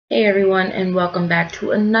Hey everyone, and welcome back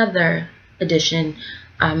to another edition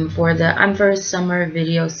for the I'm First Summer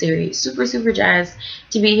video series. Super jazzed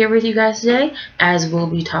to be here with you guys today as we'll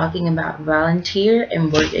be talking about volunteer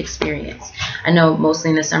and work experience. I know mostly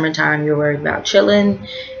in the summertime you're worried about chilling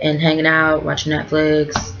and hanging out, watching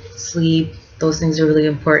Netflix, sleep. Those things are really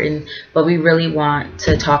important, but we really want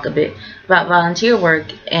to talk a bit about volunteer work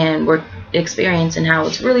and work experience and how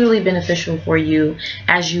it's really beneficial for you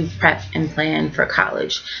as you prep and plan for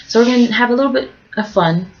college. So we're going to have a little bit of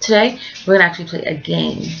fun today. We're going to actually play a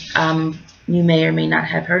game. You may or may not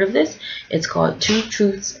have heard of this. It's called Two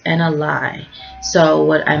Truths and a Lie. So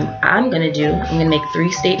what I'm going to do, I'm going to make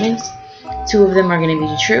 3 statements. 2 of them are going to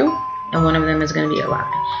be true and 1 of them is going to be a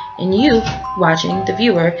lie. And you, watching, the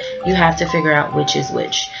viewer, you have to figure out which is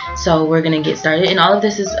which. So we're going to get started. And all of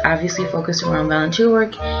this is obviously focused around volunteer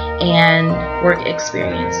work and work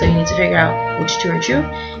experience. So you need to figure out which 2 are true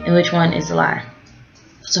and which 1 is a lie.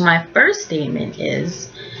 So my first statement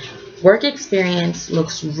is work experience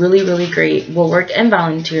looks really great. Well, work and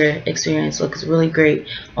volunteer experience looks really great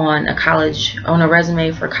on a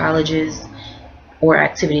resume for colleges or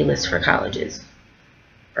activity list for colleges.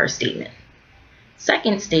 First statement.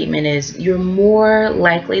 Second statement is you're more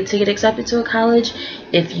likely to get accepted to a college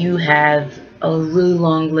if you have a really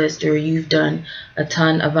long list or you've done a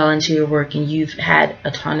ton of volunteer work and you've had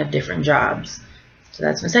a ton of different jobs. So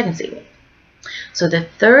that's my second statement. So the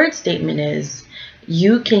third statement is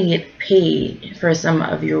you can get paid for some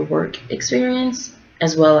of your work experience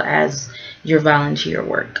as well as your volunteer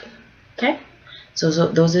work. Okay? So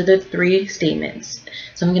those are the 3 statements.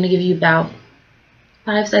 So I'm going to give you about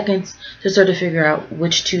 5 seconds to sort of figure out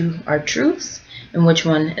which 2 are truths and which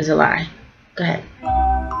 1 is a lie. Go ahead.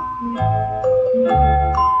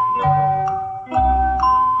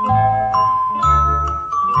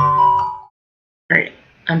 Alright,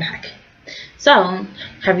 I'm back. So,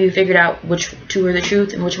 have you figured out which 2 are the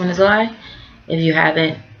truth and which 1 is a lie? If you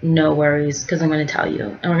haven't, no worries, because I'm going to tell you,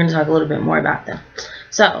 and we're going to talk a little bit more about them.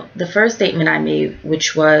 So, the first statement I made,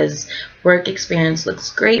 which was work experience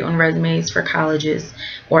looks great on resumes for colleges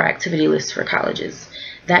or activity lists for colleges.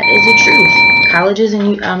 That is the truth. Colleges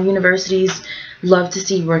and universities love to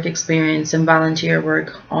see work experience and volunteer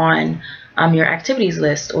work on your activities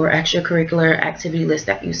list or extracurricular activity list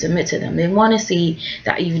that you submit to them. They want to see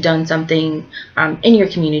that you've done something in your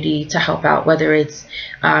community to help out, whether it's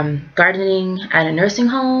gardening at a nursing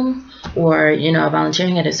home or,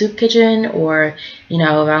 volunteering at a soup kitchen or,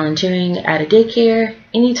 volunteering at a daycare,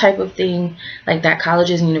 any type of thing like that.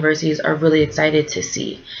 Colleges and universities are really excited to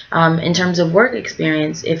see. In terms of work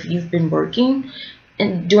experience, if you've been working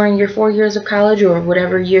during your 4 years of college or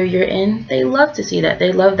whatever year you're in, they love to see that.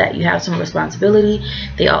 They love that you have some responsibility.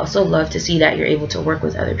 They also love to see that you're able to work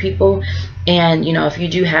with other people. And, if you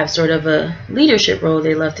do have sort of a leadership role,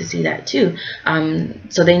 they love to see that too.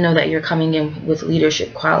 So they know that you're coming in with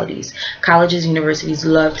leadership qualities. Colleges, universities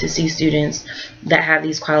love to see students that have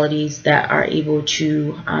these qualities that are able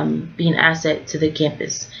to be an asset to the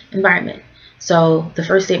campus environment. So the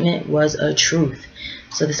first statement was a truth.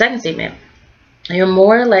 So the second statement, you're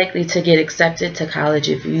more likely to get accepted to college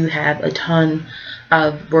if you have a ton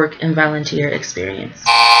of work and volunteer experience.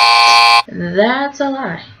 That's a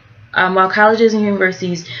lie. While colleges and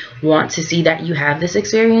universities want to see that you have this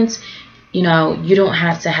experience, you don't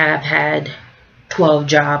have to have had 12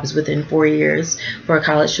 jobs within 4 years for a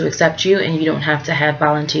college to accept you, and you don't have to have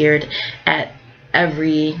volunteered at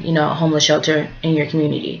every homeless shelter in your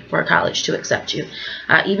community for a college to accept you.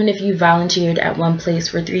 Even if you volunteered at one place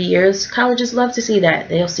for 3 years, colleges love to see that.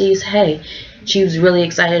 They'll see, hey, she was really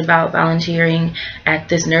excited about volunteering at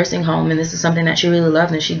this nursing home and this is something that she really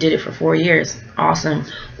loved and she did it for 4 years. Awesome.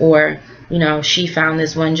 Or she found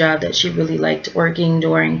this one job that she really liked working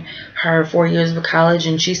during her 4 years of college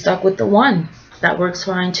and she stuck with the one. That works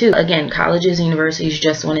fine too. Again, colleges and universities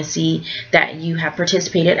just want to see that you have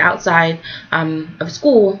participated outside of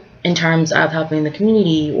school in terms of helping the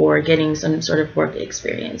community or getting some sort of work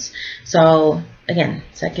experience. So again,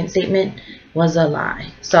 second statement was a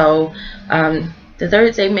lie. So the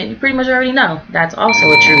third statement, you pretty much already know. That's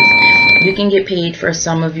also a truth. You can get paid for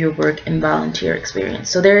some of your work and volunteer experience.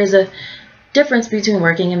 So there is a difference between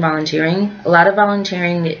working and volunteering. A lot of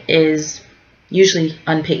volunteering is usually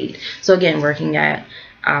unpaid. So again, volunteering at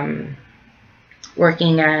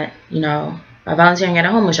a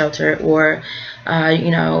homeless shelter or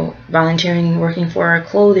volunteering working for a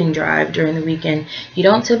clothing drive during the weekend, you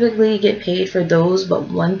don't typically get paid for those. But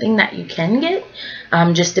one thing that you can get,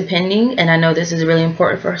 just depending, and I know this is really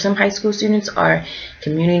important for some high school students, are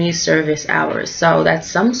community service hours. So that's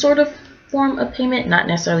some sort of form of payment, not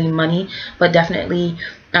necessarily money, but definitely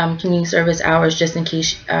community service hours just in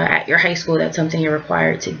case at your high school that's something you're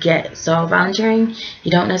required to get. So volunteering,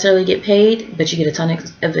 you don't necessarily get paid, but you get a ton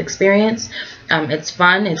of experience. It's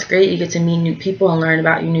fun, it's great, you get to meet new people and learn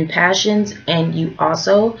about your new passions, and you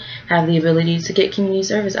also have the ability to get community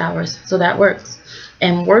service hours, so that works.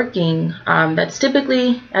 And working, that's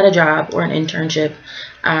typically at a job or an internship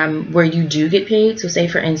where you do get paid. So say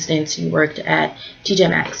for instance you worked at TJ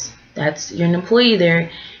Maxx, you're an employee there,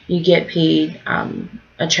 you get paid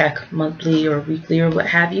a check monthly or weekly or what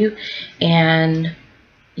have you, and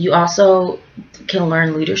you also can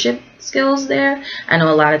learn leadership skills there. I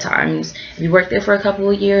know a lot of times if you work there for a couple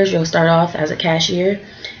of years, you'll start off as a cashier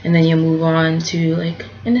and then you'll move on to like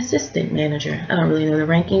an assistant manager. I don't really know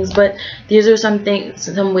the rankings, but these are some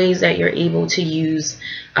ways that you're able to use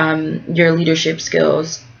your leadership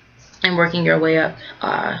skills and working your way up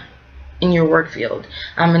in your work field.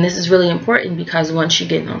 And this is really important because once you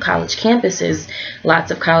get on college campuses, lots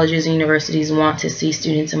of colleges and universities want to see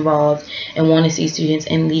students involved and want to see students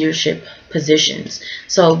in leadership positions.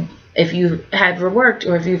 So if you have ever worked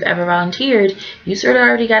or if you've ever volunteered, you sort of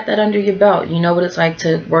already got that under your belt. You know what it's like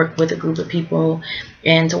to work with a group of people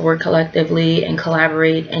and to work collectively and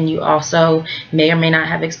collaborate, and you also may or may not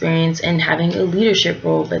have experience in having a leadership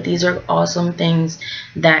role, but these are awesome things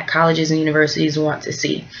that colleges and universities want to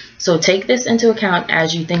see. So take this into account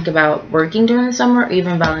as you think about working during the summer or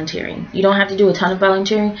even volunteering. You don't have to do a ton of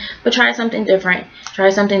volunteering, but try something different. Try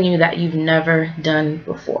something new that you've never done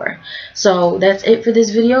before. So that's it for this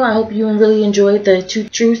video. I hope you really enjoyed the 2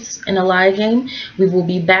 truths and a lie game. We will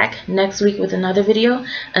be back next week with another video.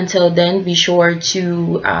 Until then, be sure to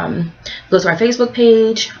go to our Facebook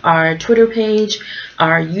page, our Twitter page,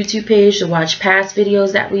 our YouTube page to watch past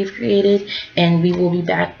videos that we've created, and we will be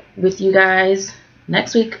back with you guys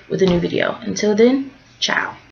next week with a new video. Until then, ciao.